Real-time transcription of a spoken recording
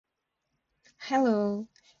Hello!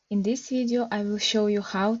 In this video, I will show you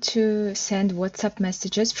how to send WhatsApp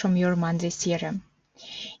messages from your Monday CRM.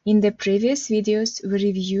 In the previous videos, we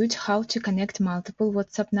reviewed how to connect multiple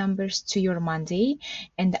WhatsApp numbers to your Monday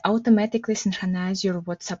and automatically synchronize your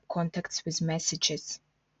WhatsApp contacts with messages.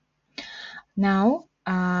 Now,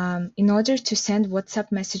 in order to send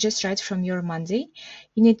WhatsApp messages right from your Monday,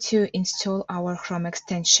 you need to install our Chrome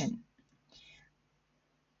extension.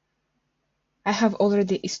 I have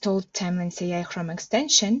already installed TimelinesAI Chrome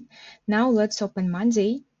extension. Now let's open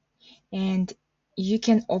Monday, and you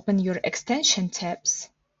can open your extension tabs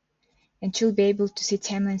and you'll be able to see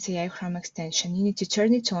TimelinesAI Chrome extension. You need to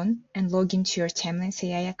turn it on and log into your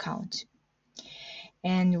TimelinesAI account.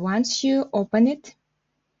 And once you open it,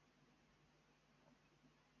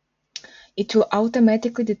 it will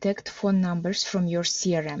automatically detect phone numbers from your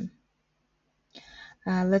CRM.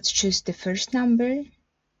 Let's choose the first number,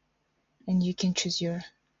 and you can choose your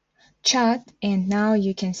chat, and now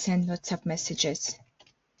you can send WhatsApp messages.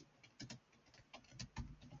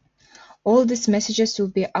 All these messages will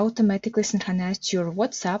be automatically synchronized to your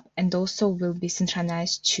WhatsApp and also will be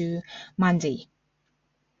synchronized to Monday.